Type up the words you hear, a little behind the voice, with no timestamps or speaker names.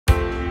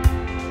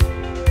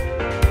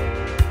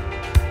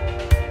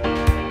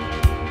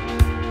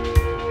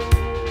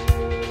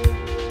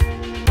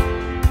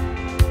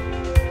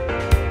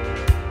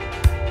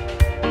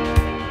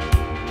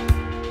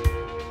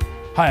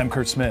Hi, I'm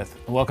Kurt Smith,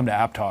 and welcome to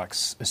App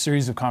Talks, a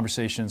series of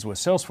conversations with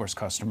Salesforce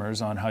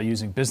customers on how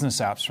using business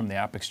apps from the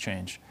App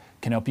Exchange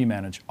can help you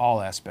manage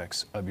all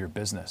aspects of your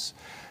business.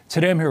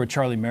 Today I'm here with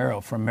Charlie Merrow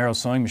from Merrow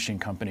Sewing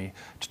Company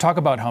to talk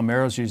about how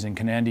Merrow's using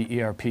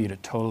Kenandy ERP to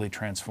totally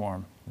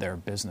transform their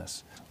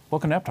business.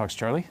 Welcome to App Talks,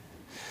 Charlie.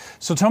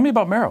 So tell me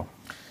about Merrow.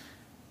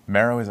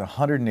 Merrow is a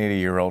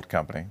 180-year-old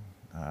company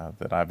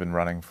that I've been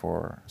running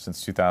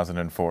since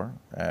 2004,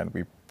 and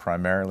we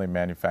primarily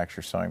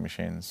manufacture sewing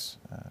machines.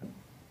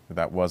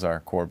 That was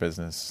our core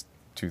business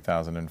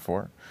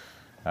 2004,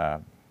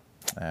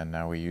 and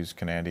now we use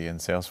Kenandy and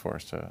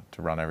Salesforce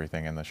to run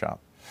everything in the shop.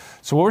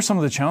 So what were some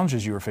of the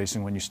challenges you were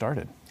facing when you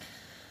started?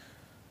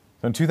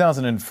 So in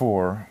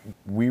 2004,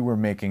 we were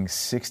making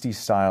 60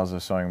 styles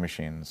of sewing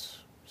machines,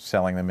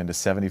 selling them into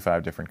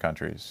 75 different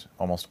countries.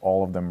 Almost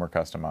all of them were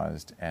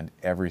customized, and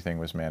everything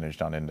was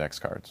managed on index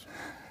cards.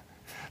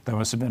 That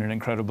must have been an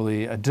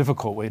incredibly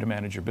difficult way to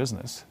manage your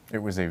business. It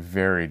was a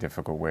very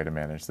difficult way to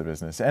manage the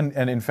business. And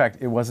in fact,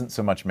 it wasn't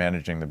so much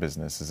managing the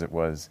business as it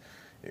was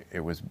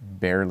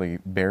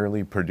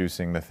barely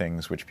producing the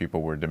things which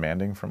people were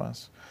demanding from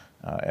us,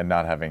 and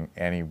not having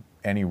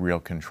any real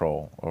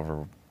control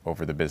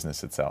over the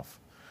business itself.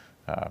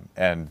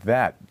 And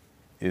that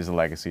is a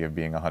legacy of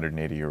being a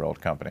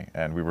 180-year-old company.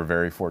 And we were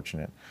very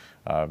fortunate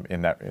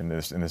in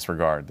this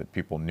regard, that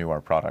people knew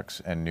our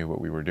products and knew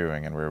what we were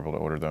doing, and we were able to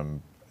order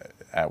them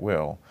at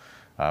will,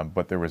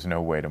 but there was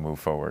no way to move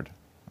forward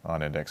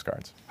on index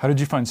cards. How did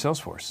you find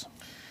Salesforce?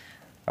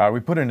 We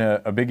put in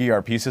a big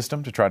ERP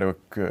system to try to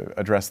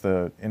address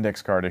the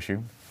index card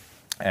issue,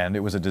 and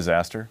it was a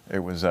disaster. It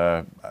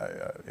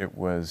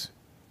was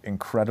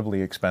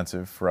incredibly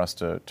expensive for us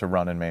to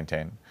run and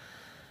maintain.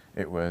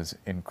 It was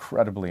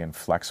incredibly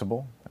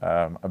inflexible.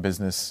 A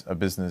business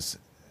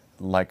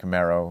like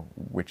Merrow,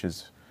 which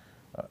is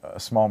a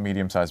small,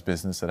 medium-sized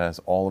business that has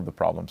all of the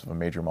problems of a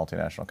major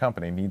multinational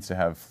company, needs to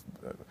have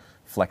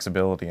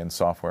flexibility in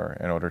software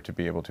in order to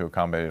be able to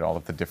accommodate all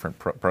of the different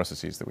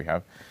processes that we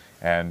have.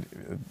 And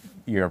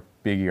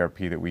big ERP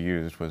that we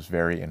used was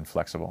very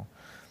inflexible.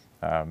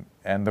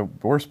 And the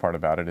worst part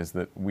about it is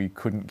that we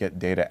couldn't get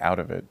data out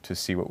of it to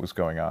see what was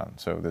going on.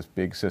 So this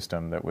big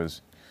system that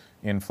was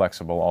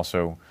inflexible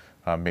also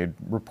made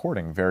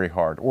reporting very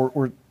hard,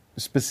 or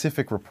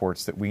specific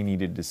reports that we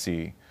needed to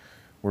see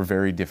were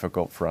very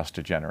difficult for us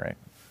to generate.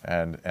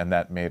 And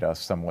that made us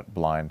somewhat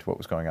blind to what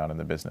was going on in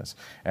the business.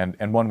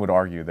 And one would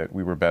argue that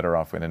we were better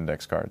off with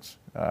index cards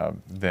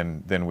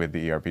than with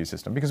the ERP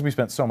system, because we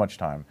spent so much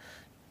time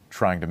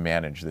trying to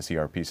manage this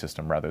ERP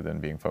system rather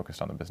than being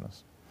focused on the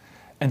business.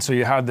 And so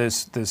you had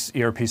this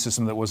ERP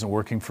system that wasn't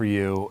working for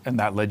you, and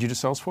that led you to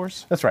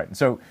Salesforce? That's right.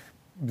 So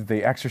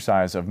the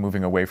exercise of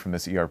moving away from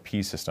this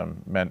ERP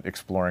system meant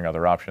exploring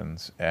other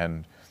options.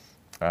 And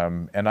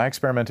I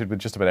experimented with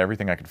just about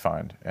everything I could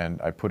find,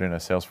 and I put in a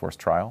Salesforce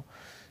trial.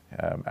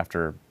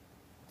 After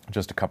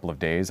just a couple of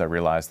days, I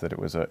realized that it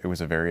was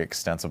a very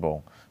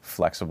extensible,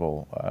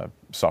 flexible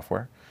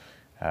software.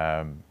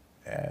 A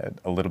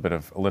little bit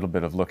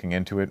of looking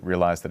into it,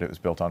 realized that it was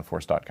built on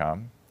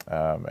Force.com,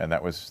 and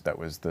that was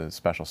the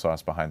special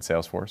sauce behind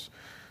Salesforce.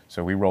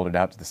 So we rolled it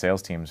out to the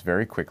sales teams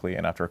very quickly,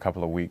 and after a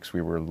couple of weeks,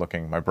 we were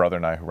looking, my brother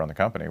and I who run the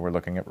company, were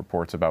looking at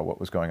reports about what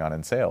was going on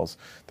in sales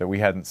that we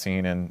hadn't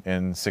seen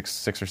in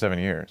six or 7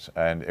 years.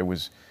 And it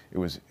was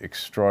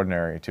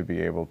extraordinary to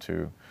be able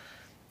to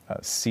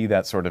see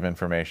that sort of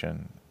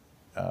information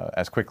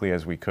as quickly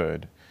as we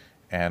could.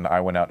 And I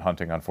went out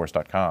hunting on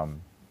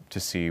Force.com to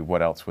see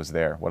what else was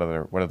there, what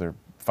other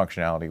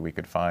functionality we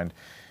could find.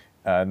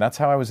 And that's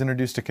how I was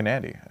introduced to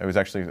Kenandy. It was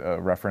actually a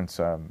reference.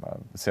 The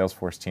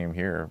Salesforce team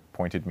here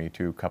pointed me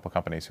to a couple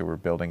companies who were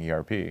building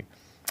ERP.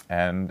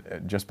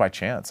 And just by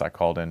chance, I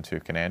called into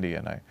Kenandy,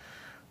 and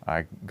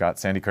I got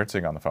Sandy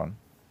Kurtzig on the phone.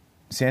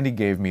 Sandy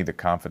gave me the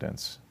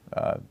confidence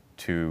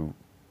to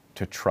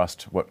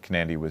trust what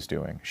Kenandy was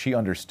doing. She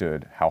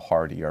understood how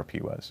hard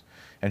ERP was.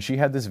 And she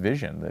had this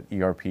vision that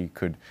ERP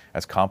could,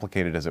 as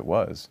complicated as it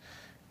was,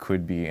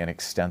 could be an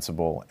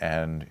extensible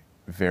and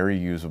very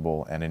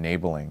usable and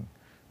enabling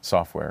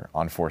software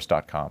on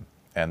Force.com,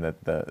 and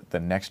that the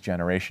next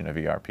generation of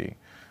ERP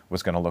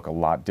was going to look a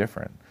lot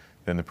different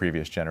than the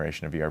previous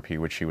generation of ERP,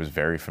 which she was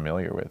very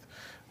familiar with.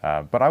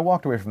 But I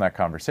walked away from that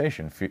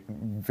conversation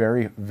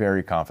very,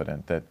 very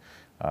confident that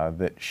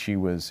she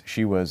was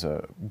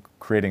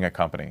creating a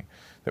company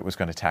that was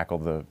going to tackle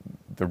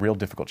the real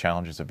difficult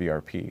challenges of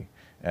ERP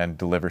and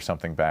deliver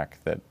something back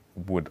that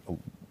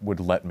would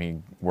let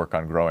me work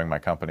on growing my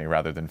company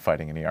rather than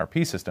fighting an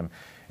ERP system.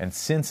 And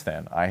since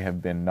then, I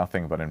have been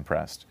nothing but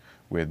impressed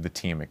with the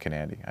team at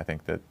Kenandy. I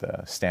think that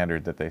the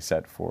standard that they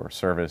set for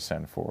service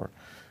and for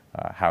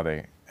how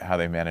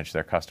they manage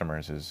their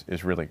customers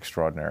is really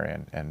extraordinary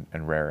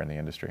and rare in the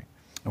industry.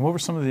 And what were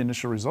some of the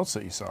initial results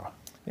that you saw?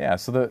 Yeah,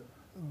 so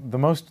the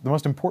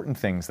most important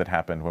things that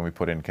happened when we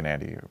put in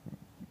Kenandy,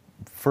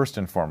 first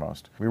and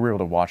foremost, we were able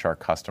to watch our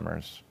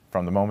customers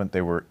From the moment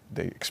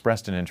they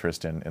expressed an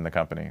interest in the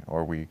company,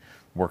 or we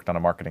worked on a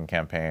marketing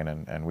campaign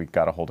and we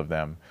got a hold of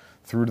them,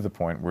 through to the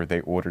point where they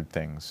ordered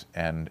things,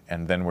 and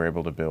then we're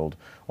able to build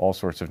all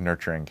sorts of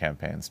nurturing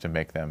campaigns to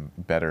make them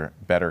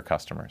better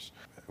customers,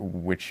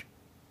 which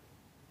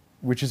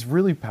is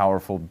really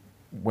powerful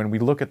when we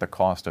look at the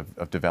cost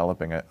of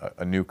developing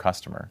a new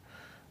customer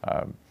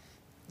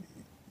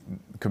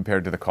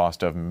compared to the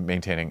cost of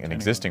maintaining an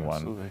existing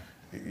one.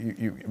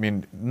 I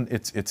mean,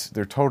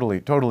 they're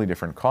totally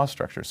different cost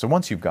structures. So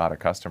once you've got a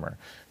customer,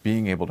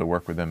 being able to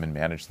work with them and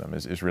manage them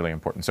is really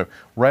important. So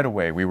right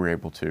away, we were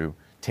able to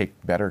take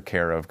better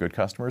care of good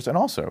customers and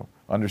also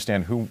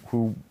understand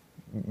who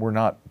were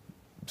not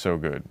so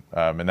good,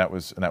 and that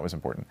was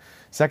important.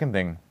 Second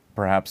thing,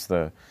 perhaps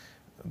the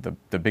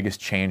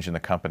biggest change in the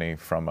company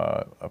from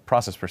a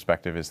process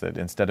perspective is that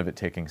instead of it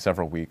taking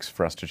several weeks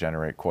for us to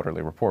generate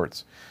quarterly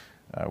reports,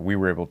 we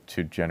are able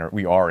to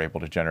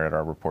generate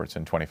our reports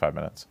in 25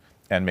 minutes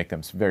and make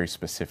them very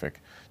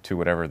specific to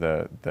whatever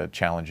the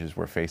challenges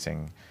we're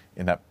facing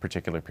in that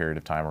particular period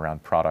of time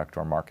around product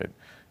or market,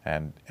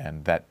 and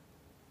that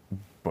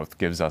both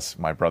gives us,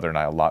 my brother and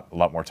I, a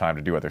lot more time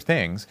to do other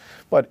things,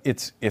 but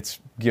it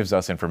gives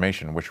us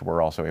information which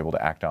we're also able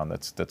to act on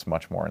that's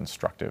much more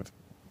instructive,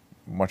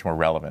 much more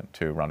relevant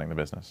to running the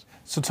business.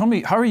 So tell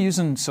me, how are you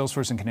using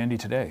Salesforce and Kenandy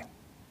today?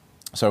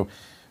 So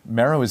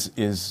Merrow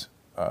is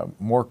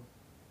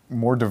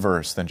more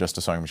diverse than just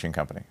a sewing machine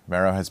company.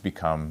 Merrow has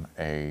become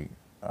a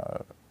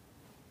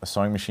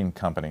sewing machine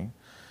company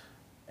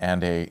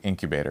and an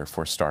incubator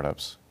for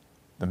startups.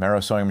 The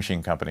Merrow Sewing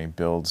Machine Company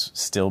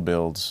still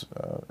builds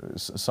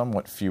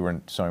somewhat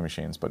fewer sewing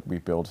machines, but we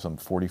build some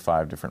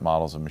 45 different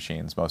models of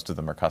machines. Most of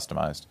them are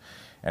customized,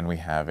 and we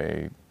have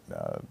an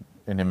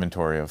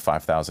inventory of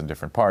 5,000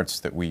 different parts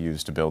that we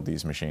use to build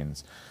these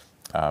machines.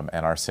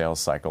 And our sales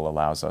cycle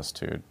allows us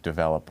to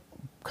develop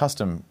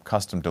custom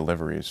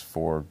deliveries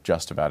for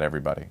just about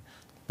everybody.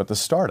 But the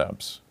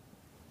startups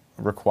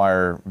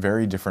require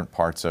very different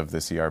parts of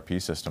this ERP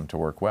system to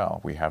work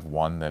well. We have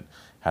one that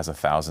has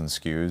 1,000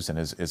 SKUs and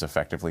is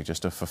effectively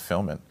just a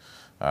fulfillment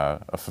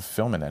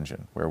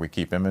engine where we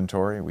keep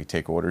inventory, we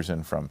take orders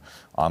in from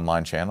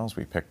online channels,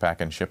 we pick,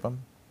 pack, and ship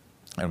them,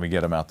 and we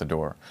get them out the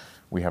door.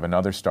 We have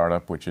another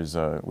startup which is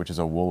a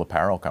wool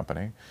apparel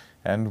company,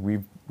 and we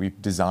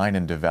design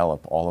and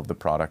develop all of the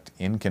product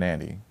in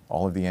Kenandy.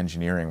 All of the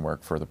engineering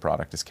work for the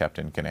product is kept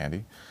in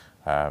Kenandy.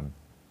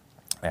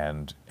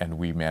 And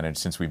we manage,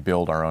 since we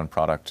build our own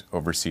product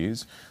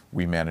overseas,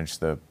 we manage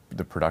the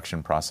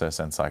production process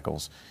and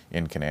cycles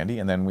in Kenandy,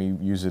 and then we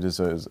use it as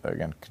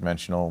again,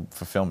 conventional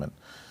fulfillment.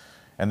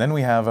 And then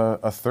we have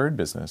a third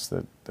business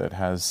that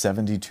has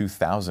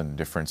 72,000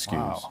 different SKUs.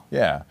 Wow.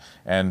 Yeah,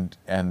 and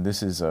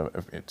this is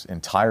it's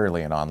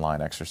entirely an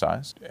online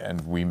exercise,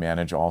 and we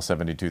manage all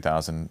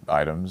 72,000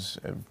 items,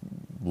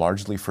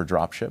 largely for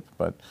drop ship,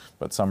 but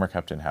some are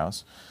kept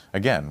in-house.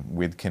 Again,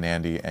 with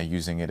Kenandy and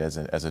using it as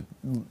a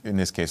in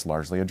this case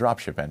largely a drop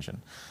ship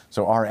engine.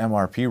 So our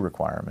MRP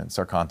requirements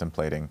are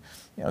contemplating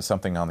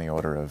something on the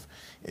order of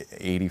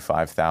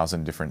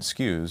 85,000 different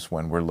SKUs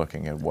when we're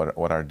looking at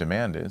what our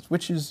demand is,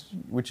 which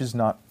is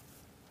not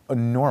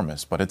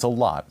enormous, but it's a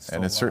lot,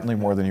 and it's certainly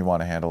more than you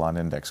want to handle on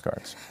index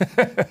cards.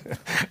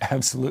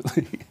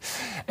 Absolutely.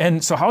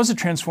 And so how has it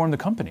transformed the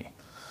company?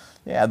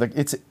 Yeah,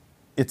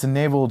 it's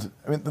enabled,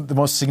 I mean, the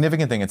most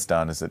significant thing it's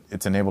done is that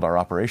it's enabled our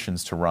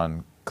operations to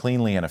run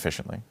cleanly and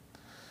efficiently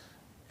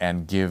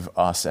and give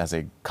us as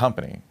a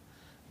company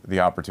the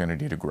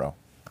opportunity to grow.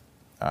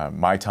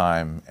 My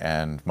time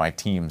and my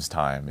team's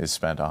time is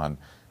spent on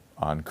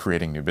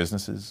creating new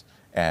businesses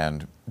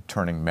and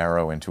turning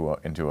Merrow into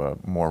a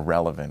more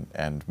relevant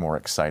and more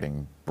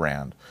exciting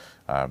brand.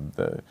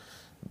 A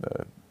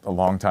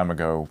long time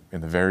ago,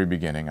 in the very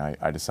beginning,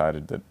 I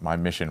decided that my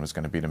mission was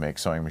going to be to make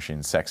sewing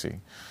machines sexy,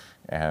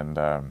 and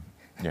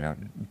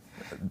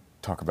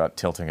talk about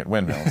tilting at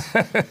windmills.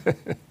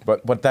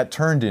 But what that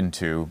turned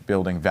into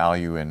building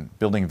value in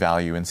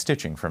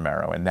stitching for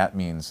Merrow, and that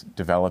means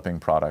developing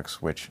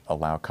products which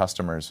allow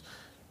customers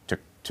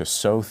to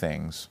sew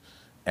things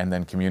and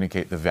then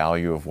communicate the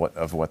value of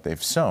what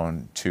they've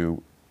sewn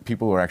to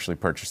people who are actually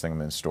purchasing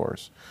them in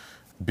stores.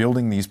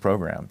 Building these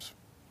programs,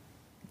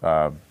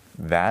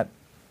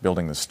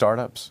 building the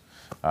startups,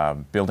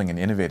 building an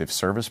innovative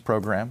service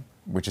program,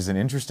 which is an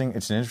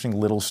interesting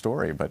little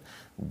story. But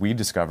we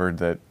discovered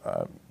that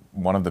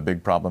one of the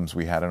big problems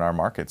we had in our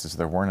markets is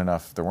there weren't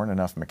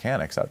enough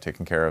mechanics out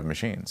taking care of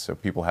machines. So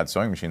people had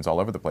sewing machines all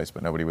over the place,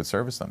 but nobody would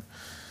service them.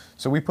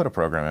 So we put a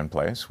program in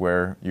place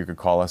where you could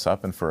call us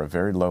up, and for a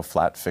very low,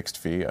 flat, fixed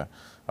fee, a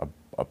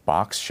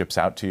box ships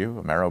out to you,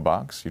 a Merrow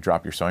box. You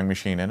drop your sewing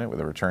machine in it with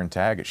a return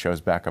tag. It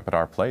shows back up at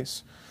our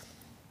place.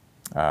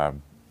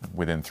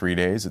 Within 3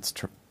 days, it's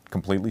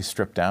completely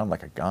stripped down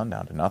like a gun,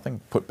 down to nothing,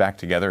 put back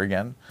together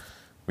again.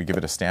 We give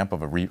it a stamp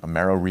of a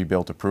Merrow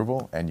rebuilt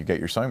approval, and you get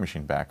your sewing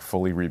machine back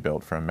fully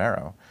rebuilt from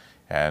Merrow.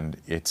 And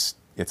it's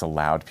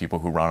allowed people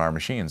who run our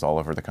machines all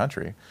over the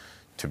country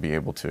to be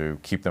able to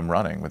keep them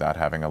running without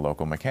having a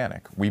local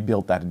mechanic. We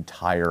built that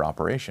entire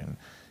operation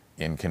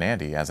in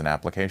Kenandy as an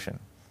application.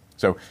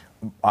 So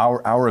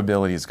our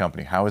ability as a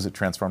company, how has it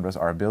transformed us?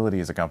 Our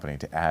ability as a company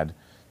to add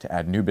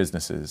new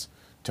businesses,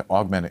 to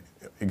augment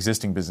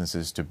existing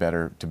businesses to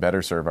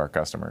better serve our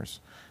customers,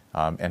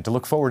 and to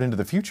look forward into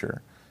the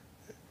future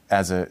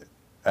as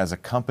a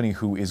company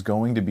who is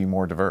going to be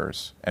more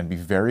diverse and be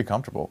very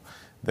comfortable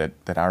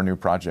that our new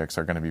projects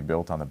are going to be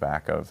built on the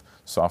back of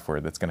software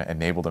that's going to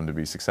enable them to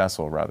be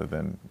successful rather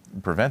than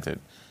prevent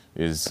it,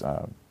 is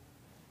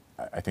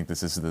I think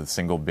this is the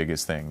single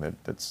biggest thing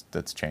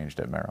that's changed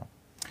at Merrow.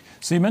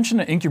 So you mentioned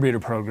the incubator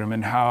program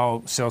and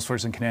how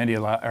Salesforce and Kenandy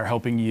are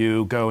helping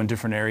you go in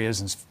different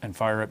areas and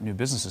fire up new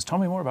businesses. Tell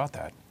me more about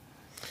that.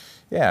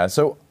 Yeah,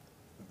 so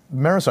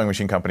Merrow Sewing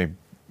Machine Company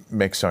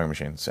makes sewing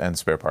machines and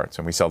spare parts,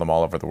 and we sell them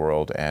all over the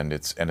world, and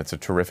it's a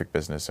terrific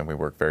business, and we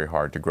work very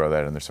hard to grow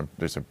that. And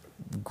there's a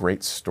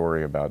great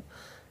story about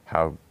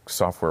how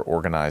software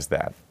organized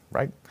that,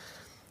 right?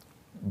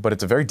 But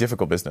it's a very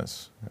difficult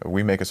business.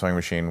 We make a sewing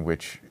machine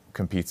which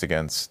competes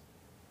against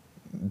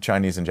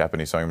Chinese and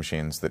Japanese sewing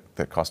machines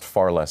that cost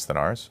far less than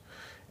ours,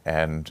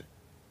 and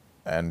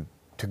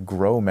to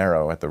grow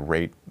Merrow at the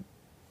rate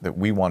that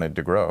we wanted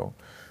to grow,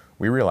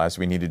 we realized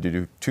we needed to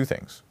do two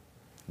things.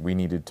 We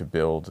needed to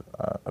build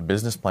a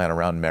business plan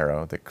around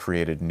Merrow that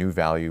created new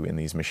value in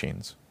these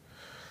machines.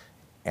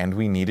 And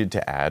we needed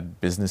to add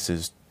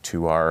businesses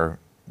to our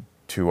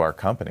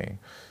company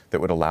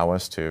that would allow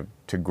us to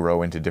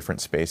grow into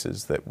different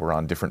spaces that were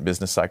on different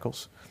business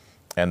cycles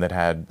and that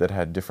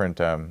had different,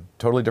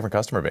 totally different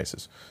customer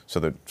bases, so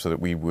that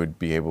we would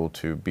be able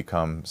to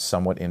become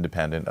somewhat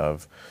independent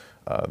of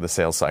the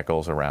sales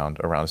cycles around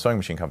a sewing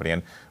machine company.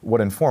 And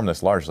what informed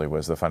this largely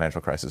was the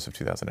financial crisis of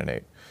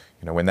 2008.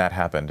 When that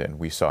happened and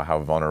we saw how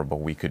vulnerable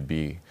we could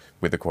be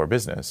with the core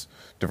business,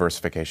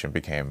 diversification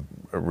became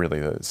really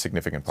a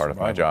significant part of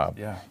my job.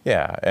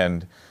 Yeah.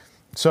 And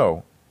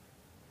so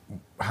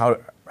how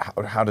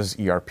does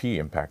ERP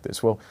impact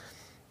this? Well,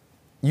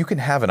 you can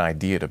have an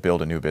idea to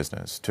build a new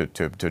business, to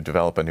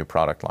develop a new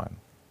product line,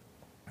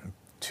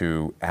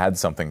 to add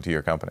something to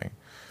your company.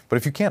 But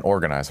if you can't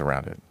organize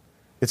around it,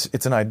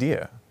 it's an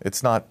idea.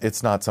 It's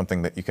not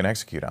something that you can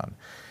execute on.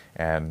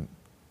 And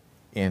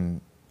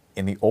in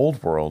the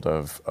old world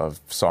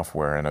of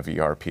software and of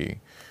ERP,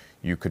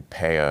 you could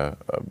pay an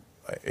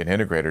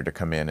integrator to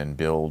come in and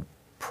build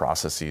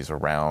processes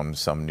around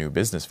some new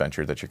business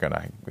venture that you're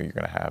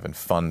gonna have and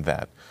fund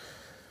that.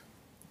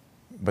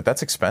 But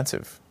that's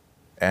expensive,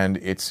 and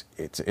it's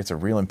a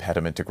real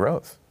impediment to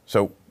growth.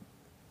 So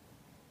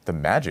the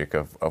magic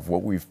of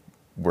what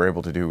we're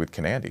able to do with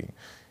Kenandy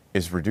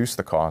is reduce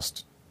the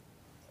cost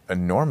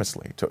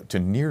enormously to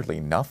nearly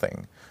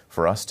nothing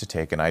for us to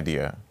take an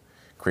idea,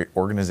 create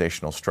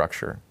organizational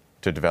structure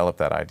to develop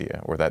that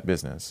idea or that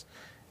business,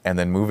 and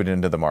then move it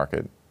into the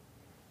market,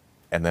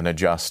 and then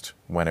adjust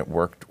when it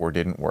worked or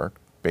didn't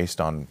work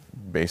based on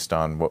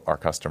what our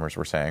customers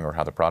were saying or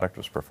how the product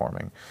was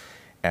performing.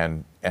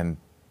 And I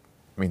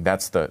mean,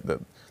 that's the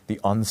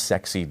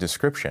unsexy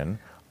description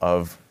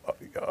of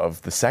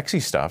the sexy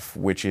stuff,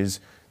 which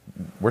is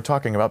we're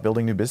talking about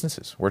building new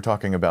businesses. We're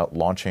talking about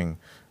launching.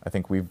 I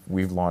think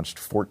we've launched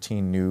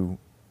 14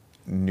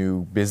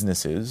 new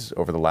businesses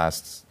over the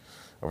last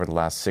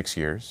 6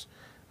 years,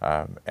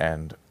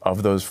 and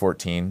of those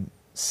 14,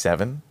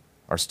 7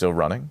 are still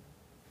running.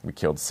 We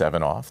killed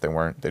 7 off.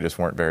 They just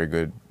weren't very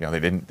good.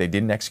 They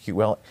didn't execute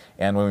well.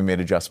 And when we made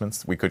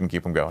adjustments, we couldn't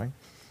keep them going.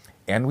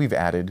 And we've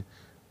added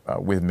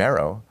with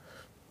Merrow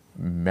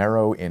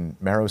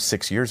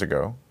 6 years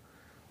ago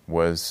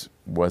was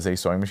a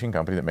sewing machine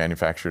company that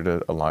manufactured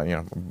a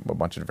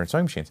bunch of different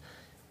sewing machines.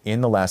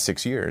 In the last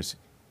 6 years,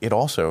 it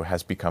also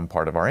has become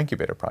part of our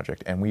incubator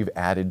project, and we've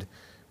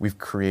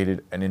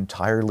created an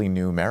entirely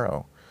new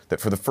Merrow that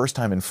for the first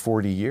time in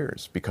 40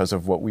 years, because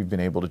of what we've been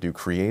able to do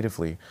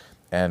creatively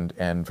and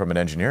from an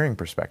engineering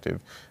perspective,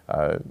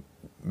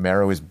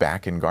 Merrow is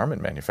back in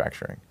garment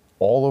manufacturing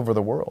all over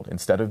the world.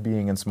 Instead of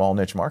being in small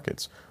niche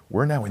markets,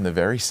 we're now in the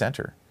very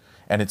center.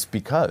 And it's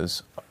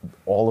because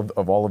all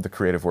of the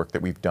creative work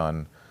that we've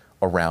done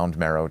around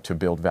Merrow to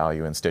build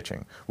value in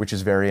stitching, which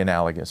is very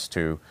analogous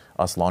to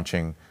us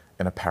launching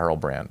an apparel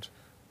brand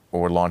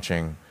or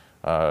launching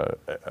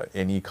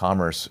an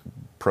e-commerce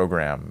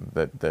program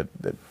that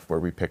where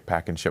we pick,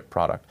 pack, and ship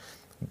product.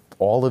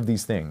 All of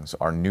these things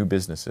are new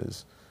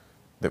businesses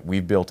that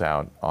we've built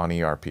out on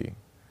ERP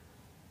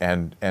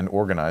and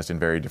organized in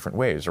very different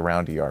ways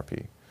around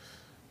ERP.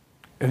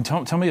 And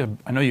tell me,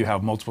 I know you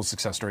have multiple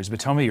success stories, but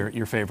tell me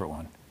your favorite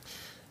one.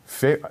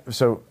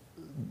 So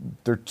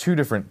there are two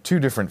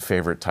different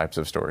favorite types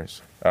of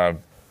stories.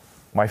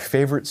 My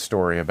favorite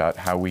story about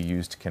how we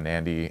used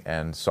Kenandy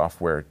and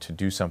software to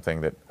do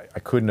something that I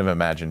couldn't have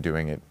imagined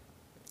doing it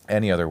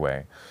any other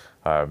way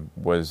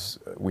was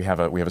we have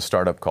a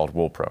startup called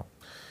WoolPro.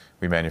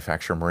 We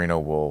manufacture merino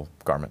wool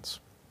garments,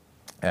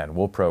 and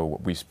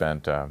WoolPro we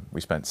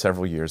spent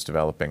several years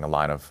developing a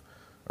line of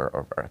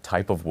or a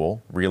type of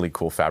wool, really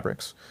cool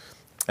fabrics,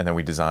 and then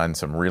we designed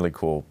some really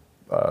cool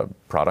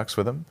products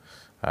with them.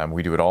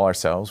 We do it all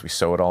ourselves. We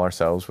sew it all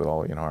ourselves with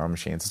all our own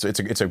machines.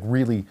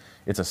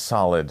 It's a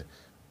solid,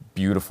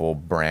 beautiful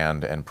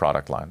brand and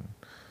product line.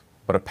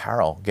 But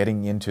apparel,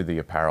 getting into the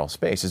apparel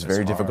space is a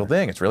very difficult hard.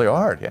 thing. It's really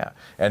hard, yeah.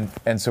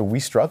 And so we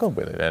struggled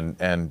with it.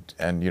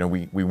 And you know,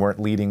 we weren't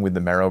leading with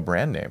the Merrow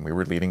brand name. We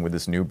were leading with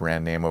this new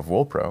brand name of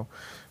Woolpro,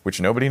 which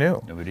nobody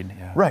knew.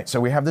 Yeah. Right. So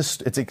we have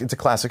this. It's a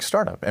classic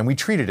startup, and we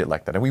treated it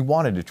like that, and we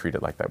wanted to treat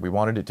it like that. We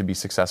wanted it to be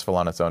successful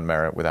on its own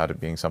merit without it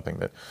being something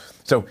that.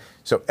 So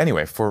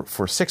anyway,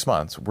 for 6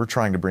 months, we're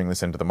trying to bring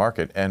this into the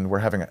market, and we're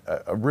having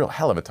a real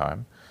hell of a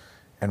time.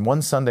 And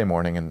one Sunday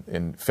morning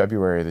in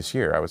February of this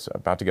year, I was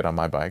about to get on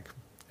my bike,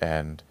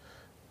 and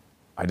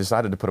I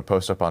decided to put a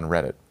post up on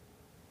Reddit.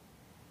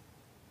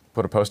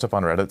 Put a post up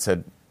on Reddit that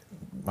said,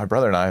 "My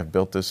brother and I have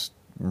built this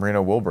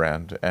merino wool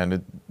brand,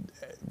 and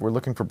we're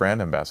looking for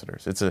brand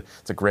ambassadors. It's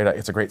a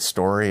great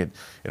story.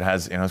 It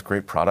has, you know, it's a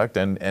great product,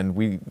 and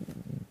we,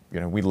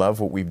 you know, we love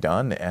what we've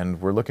done, and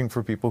we're looking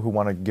for people who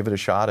want to give it a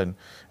shot and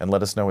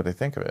let us know what they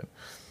think of it."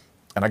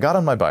 And I got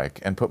on my bike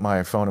and put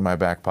my phone in my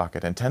back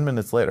pocket, and 10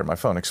 minutes later, my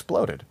phone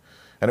exploded.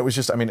 And it was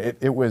just, I mean, it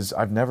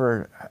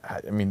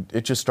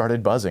just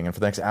started buzzing, and for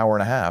the next hour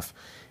and a half,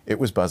 it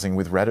was buzzing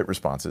with Reddit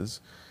responses.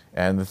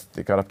 And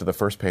it got up to the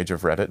first page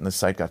of Reddit, and the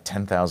site got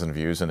 10,000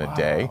 views in a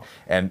day.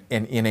 And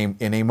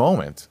in a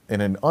moment,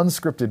 in an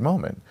unscripted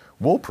moment,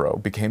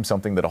 Woolpro became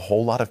something that a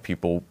whole lot of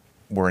people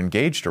were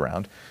engaged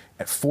around.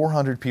 And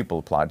 400 people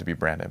applied to be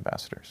brand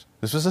ambassadors.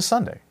 This was a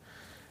Sunday.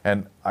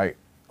 And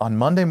on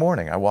Monday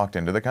morning, I walked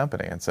into the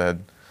company and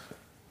said,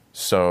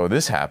 "So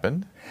this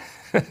happened.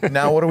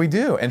 Now what do we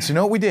do?" And so you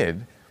know what we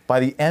did? By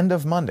the end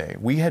of Monday,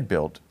 we had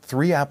built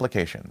 3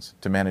 applications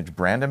to manage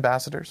brand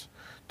ambassadors,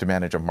 to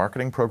manage a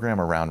marketing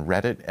program around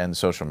Reddit and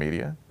social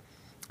media,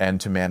 and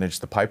to manage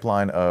the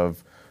pipeline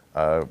of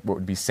what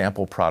would be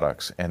sample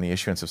products and the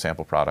issuance of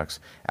sample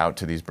products out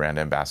to these brand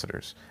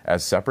ambassadors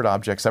as separate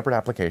objects, separate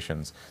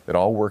applications that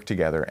all work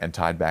together and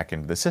tied back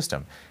into the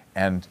system.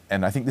 And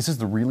I think this is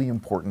the really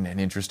important and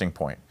interesting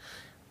point.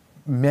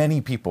 Many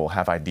people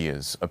have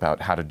ideas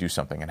about how to do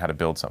something and how to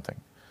build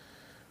something.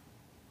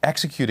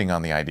 Executing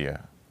on the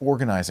idea,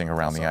 organizing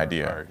around the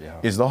idea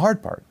is the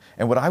hard part.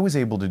 And what I was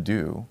able to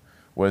do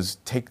was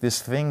take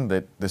this thing,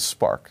 this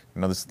spark,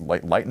 you know, this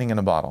lightning in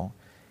a bottle,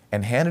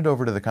 and hand it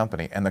over to the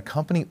company. And the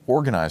company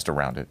organized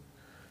around it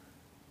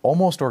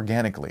almost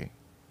organically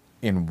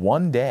in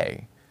one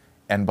day.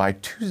 And by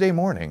Tuesday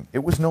morning,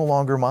 it was no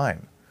longer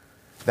mine.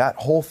 That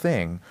whole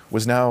thing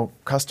was now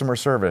customer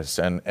service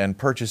and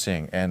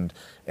purchasing and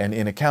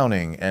in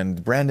accounting,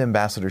 and brand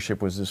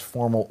ambassadorship was this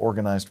formal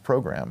organized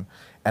program.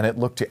 And it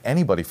looked to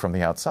anybody from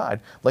the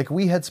outside like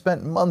we had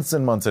spent months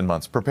and months and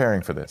months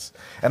preparing for this.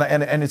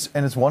 And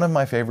it's one of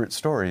my favorite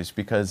stories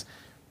because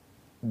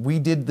we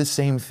did the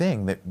same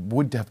thing that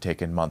would have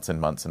taken months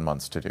and months and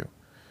months to do.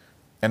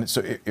 And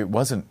so it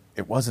wasn't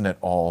at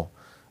all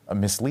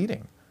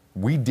misleading.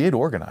 We did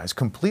organize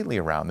completely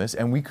around this,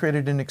 and we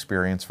created an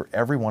experience for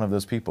every one of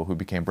those people who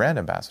became brand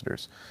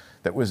ambassadors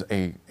that was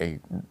a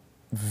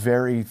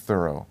very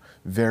thorough,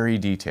 very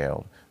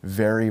detailed,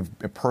 very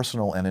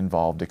personal and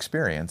involved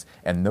experience.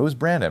 And those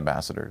brand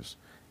ambassadors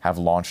have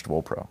launched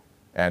Woolpro.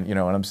 And you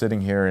know, and I'm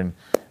sitting here and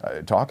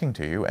talking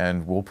to you,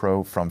 and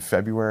Woolpro from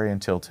February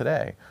until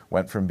today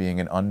went from being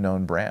an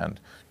unknown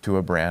brand to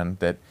a brand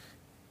that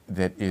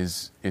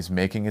is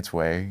making its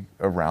way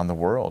around the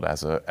world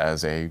as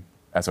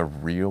a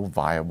real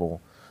viable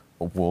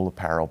wool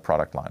apparel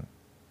product line.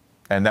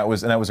 And that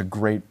was a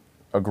great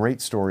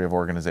story of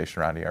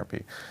organization around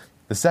ERP.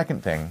 The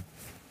second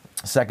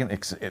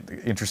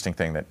interesting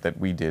thing that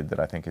we did that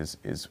I think is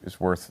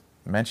worth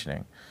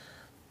mentioning,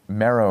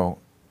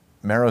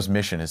 Merrow's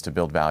mission is to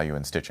build value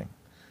in stitching.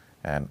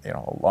 And you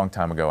know, a long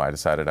time ago, I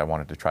decided I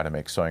wanted to try to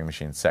make sewing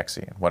machines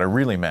sexy. And what I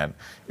really meant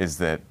is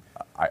that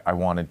I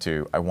wanted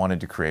to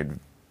create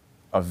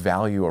a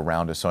value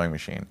around a sewing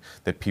machine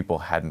that people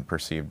hadn't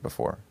perceived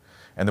before.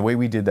 And the way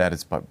we did that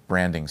is by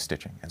branding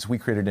stitching. And so we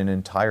created an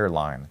entire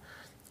line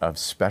of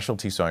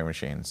specialty sewing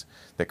machines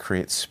that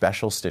create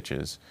special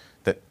stitches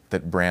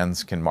that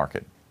brands can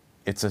market.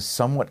 It's a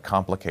somewhat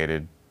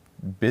complicated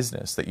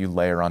business that you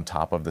layer on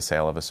top of the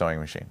sale of a sewing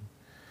machine.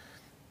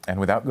 And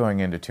without going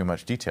into too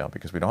much detail,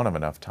 because we don't have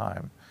enough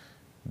time,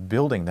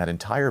 building that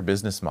entire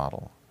business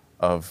model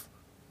of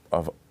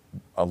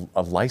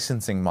a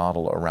licensing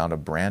model around a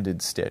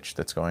branded stitch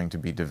that's going to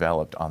be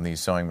developed on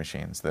these sewing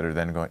machines that are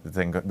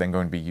then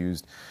going to be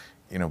used,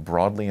 you know,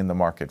 broadly in the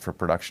market for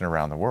production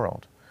around the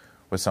world,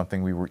 was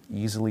something we were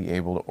easily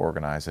able to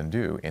organize and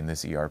do in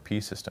this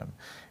ERP system.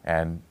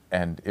 And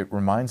it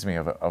reminds me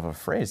of a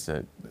phrase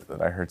that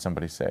I heard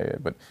somebody say,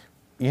 but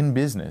in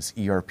business,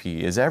 ERP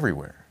is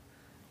everywhere.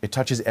 It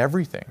touches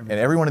everything. And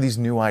every one of these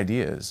new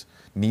ideas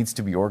needs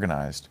to be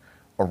organized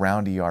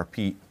around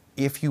ERP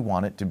if you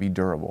want it to be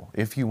durable,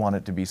 if you want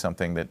it to be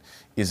something that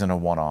isn't a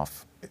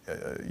one-off,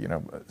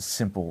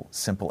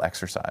 simple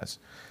exercise.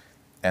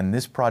 And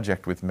this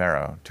project with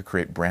Merrow to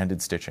create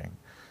branded stitching,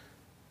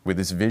 with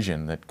this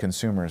vision that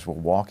consumers will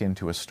walk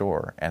into a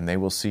store and they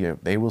will see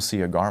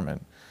a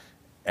garment,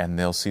 and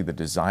they'll see the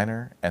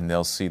designer, and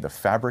they'll see the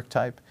fabric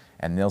type,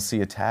 and they'll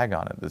see a tag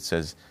on it that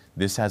says,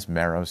 "This has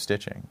Merrow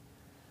stitching.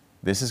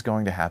 This is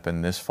going to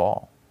happen this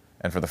fall."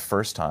 And for the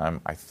first time,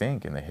 I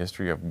think, in the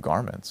history of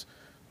garments,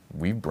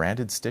 we've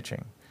branded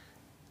stitching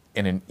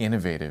in an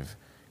innovative,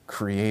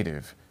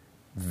 creative,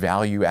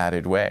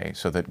 value-added way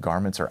so that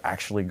garments are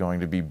actually going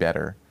to be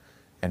better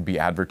and be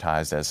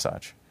advertised as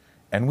such.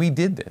 And we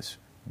did this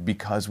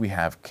because we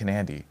have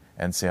Kenandy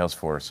and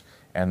Salesforce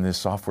and this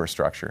software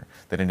structure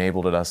that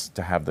enabled us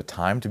to have the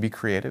time to be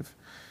creative,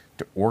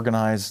 to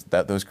organize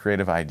those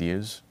creative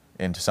ideas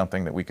into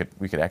something that we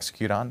could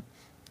execute on,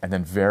 and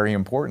then very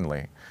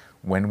importantly,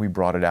 when we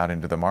brought it out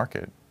into the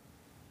market,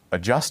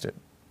 adjust it,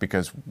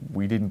 because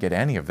we didn't get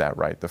any of that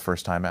right the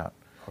first time out.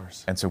 Of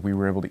course. And so we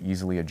were able to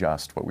easily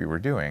adjust what we were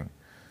doing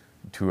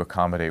to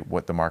accommodate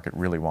what the market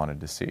really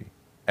wanted to see.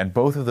 And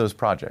both of those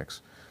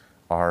projects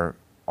are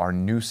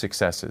new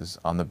successes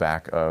on the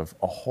back of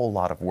a whole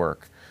lot of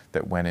work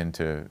that went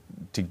into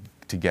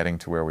getting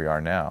to where we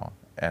are now.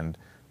 And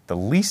the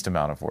least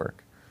amount of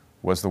work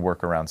was the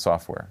work around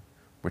software,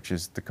 which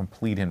is the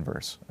complete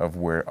inverse of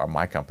where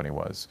my company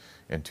was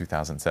in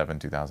 2007,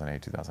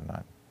 2008,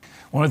 2009.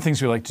 One of the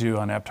things we like to do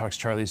on App Talks,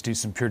 Charlie, is do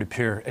some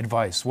peer-to-peer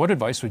advice. What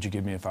advice would you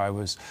give me if I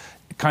was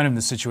kind of in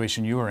the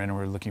situation you were in and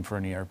were looking for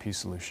an ERP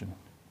solution?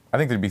 I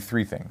think there'd be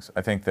three things.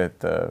 I think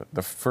that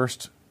the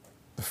first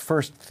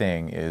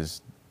thing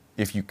is,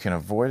 if you can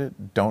avoid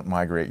it, don't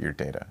migrate your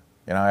data.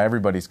 You know,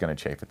 everybody's going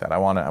to chafe at that. I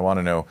want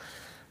to know.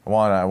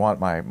 I want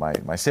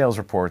my sales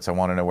reports. I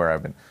want to know where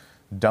I've been.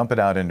 Dump it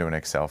out into an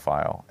Excel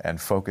file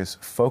and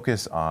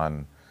focus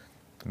on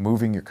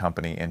moving your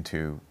company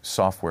into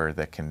software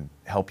that can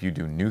help you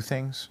do new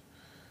things,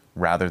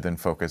 rather than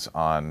focus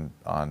on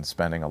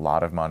spending a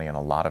lot of money and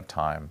a lot of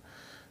time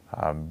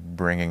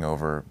bringing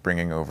over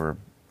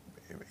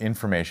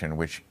information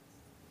which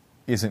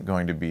isn't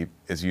going to be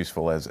as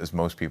useful as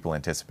most people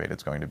anticipate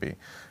it's going to be.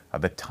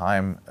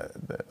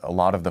 A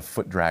lot of the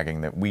foot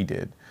dragging that we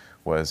did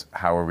was,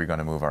 how are we going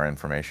to move our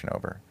information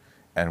over?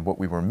 And what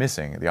we were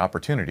missing, the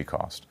opportunity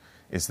cost,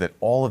 is that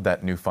all of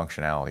that new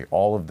functionality,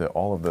 all of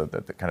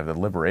the kind of the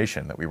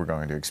liberation that we were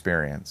going to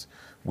experience,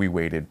 we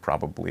waited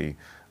probably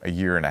a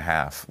year and a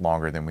half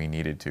longer than we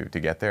needed to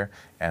get there.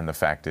 And the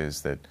fact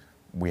is that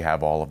we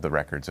have all of the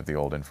records of the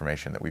old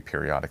information that we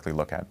periodically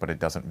look at, but it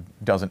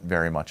doesn't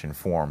very much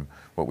inform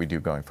what we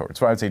do going forward.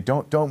 So I would say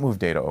don't move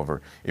data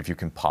over if you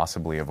can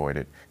possibly avoid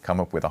it.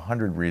 Come up with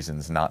 100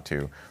 reasons not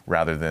to,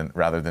 rather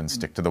than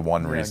stick to the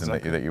one reason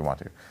exactly. that you want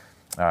to.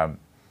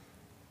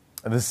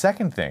 The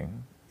second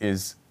thing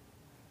is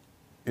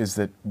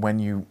that when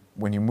you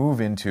move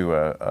into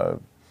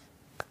a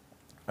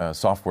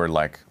software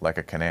like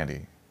a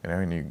Kenandy,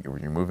 when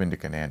you move into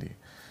Kenandy,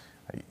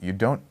 you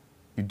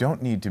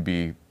don't need to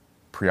be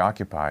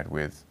preoccupied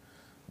with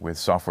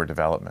software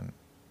development.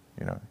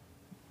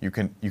 You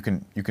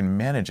can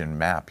manage and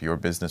map your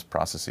business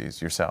processes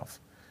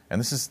yourself,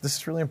 and this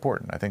is really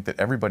important. I think that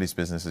everybody's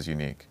business is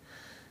unique,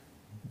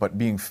 but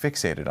being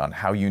fixated on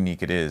how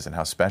unique it is and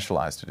how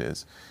specialized it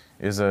is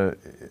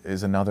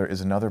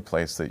another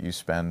place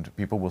that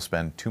people will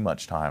spend too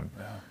much time.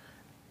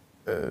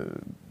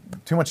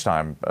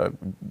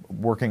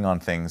 Working on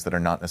things that are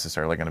not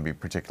necessarily going to be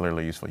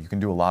particularly useful. You can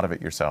do a lot of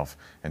it yourself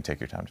and take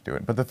your time to do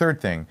it. But the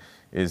third thing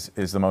is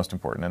the most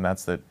important, and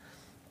that's that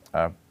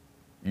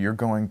you're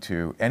going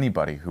to,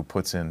 anybody who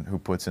puts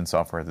in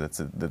software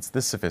that's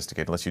this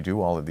sophisticated, unless you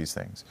do all of these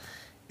things,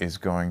 is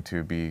going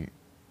to be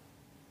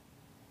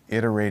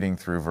iterating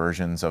through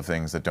versions of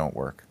things that don't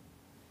work,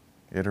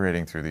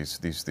 iterating through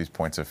these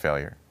points of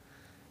failure,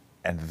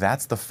 and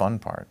that's the fun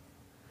part.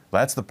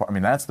 That's the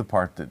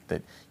part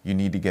that you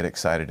need to get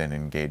excited and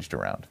engaged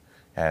around.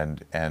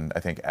 And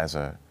I think as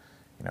a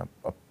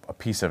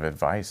piece of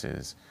advice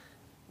is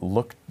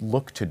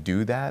look to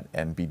do that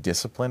and be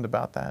disciplined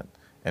about that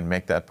and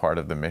make that part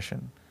of the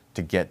mission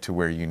to get to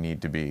where you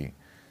need to be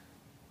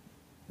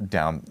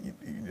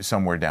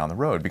somewhere down the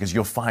road, because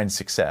you'll find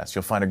success.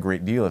 You'll find a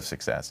great deal of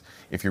success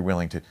if you're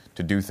willing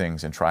to do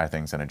things and try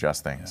things and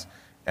adjust things,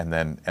 and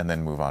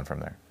then move on from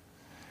there.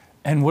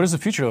 And what does the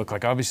future look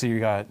like? Obviously,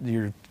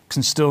 you're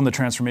still in the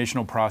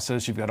transformational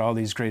process. You've got all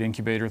these great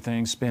incubator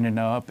things spinning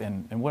up,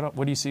 and what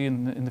do you see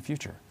in the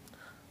future?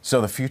 So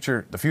the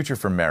future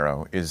for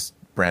Merrow is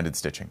branded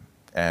stitching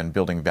and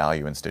building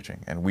value in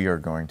stitching, and we are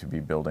going to be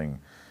building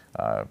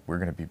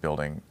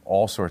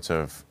all sorts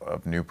of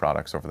new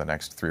products over the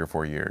next 3 or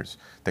 4 years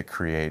that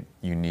create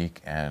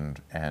unique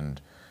and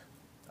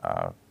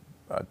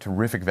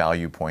terrific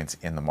value points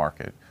in the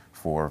market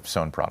for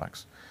sewn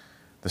products.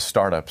 The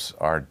startups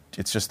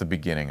it's just the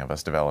beginning of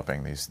us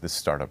developing this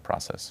startup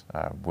process.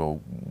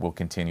 We'll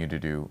continue to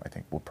do, I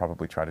think we'll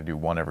probably try to do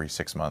one every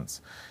 6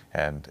 months,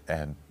 and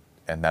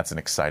that's an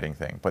exciting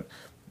thing. But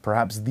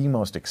perhaps the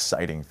most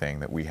exciting thing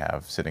that we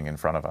have sitting in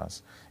front of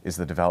us is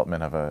the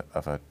development of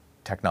a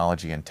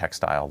technology and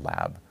textile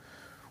lab,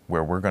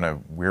 where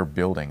we're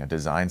building a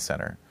design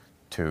center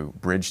to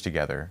bridge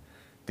together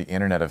the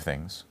Internet of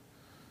Things,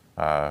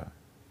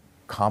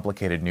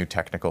 complicated new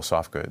technical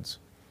soft goods,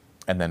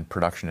 and then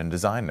production and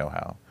design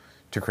know-how,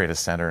 to create a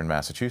center in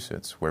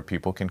Massachusetts where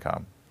people can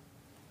come,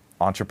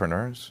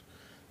 entrepreneurs,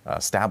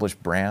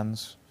 established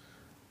brands,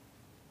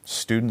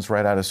 students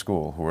right out of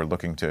school who are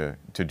looking to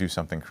do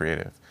something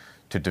creative,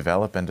 to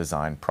develop and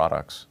design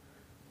products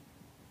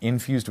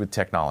infused with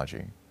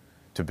technology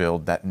to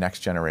build that next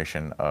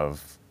generation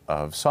of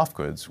soft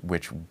goods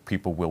which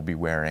people will be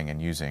wearing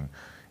and using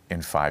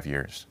in 5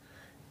 years.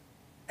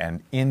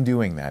 And in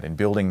doing that, in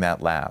building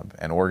that lab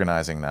and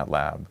organizing that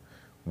lab,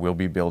 we'll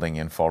be building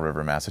in Fall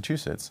River,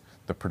 Massachusetts,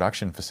 the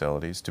production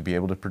facilities to be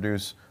able to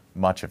produce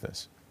much of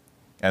this.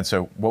 And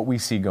so what we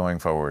see going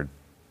forward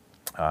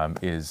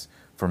is,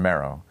 for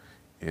Merrow,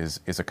 is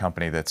a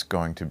company that's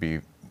going to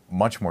be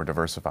much more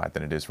diversified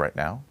than it is right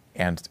now,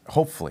 and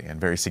hopefully, and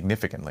very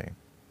significantly,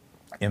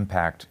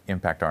 impact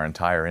our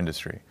entire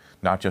industry,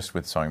 not just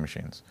with sewing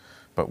machines,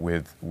 but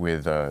with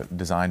a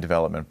design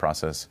development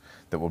process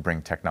that will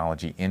bring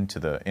technology into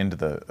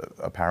the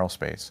apparel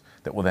space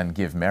that will then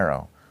give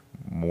Merrow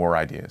more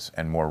ideas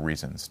and more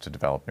reasons to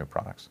develop new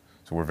products.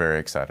 So we're very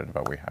excited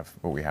about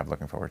what we have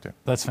looking forward to.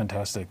 That's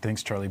fantastic.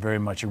 Thanks, Charlie, very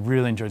much. I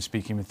really enjoyed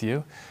speaking with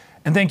you.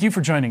 And thank you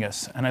for joining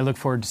us. And I look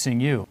forward to seeing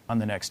you on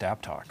the next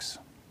App Talks.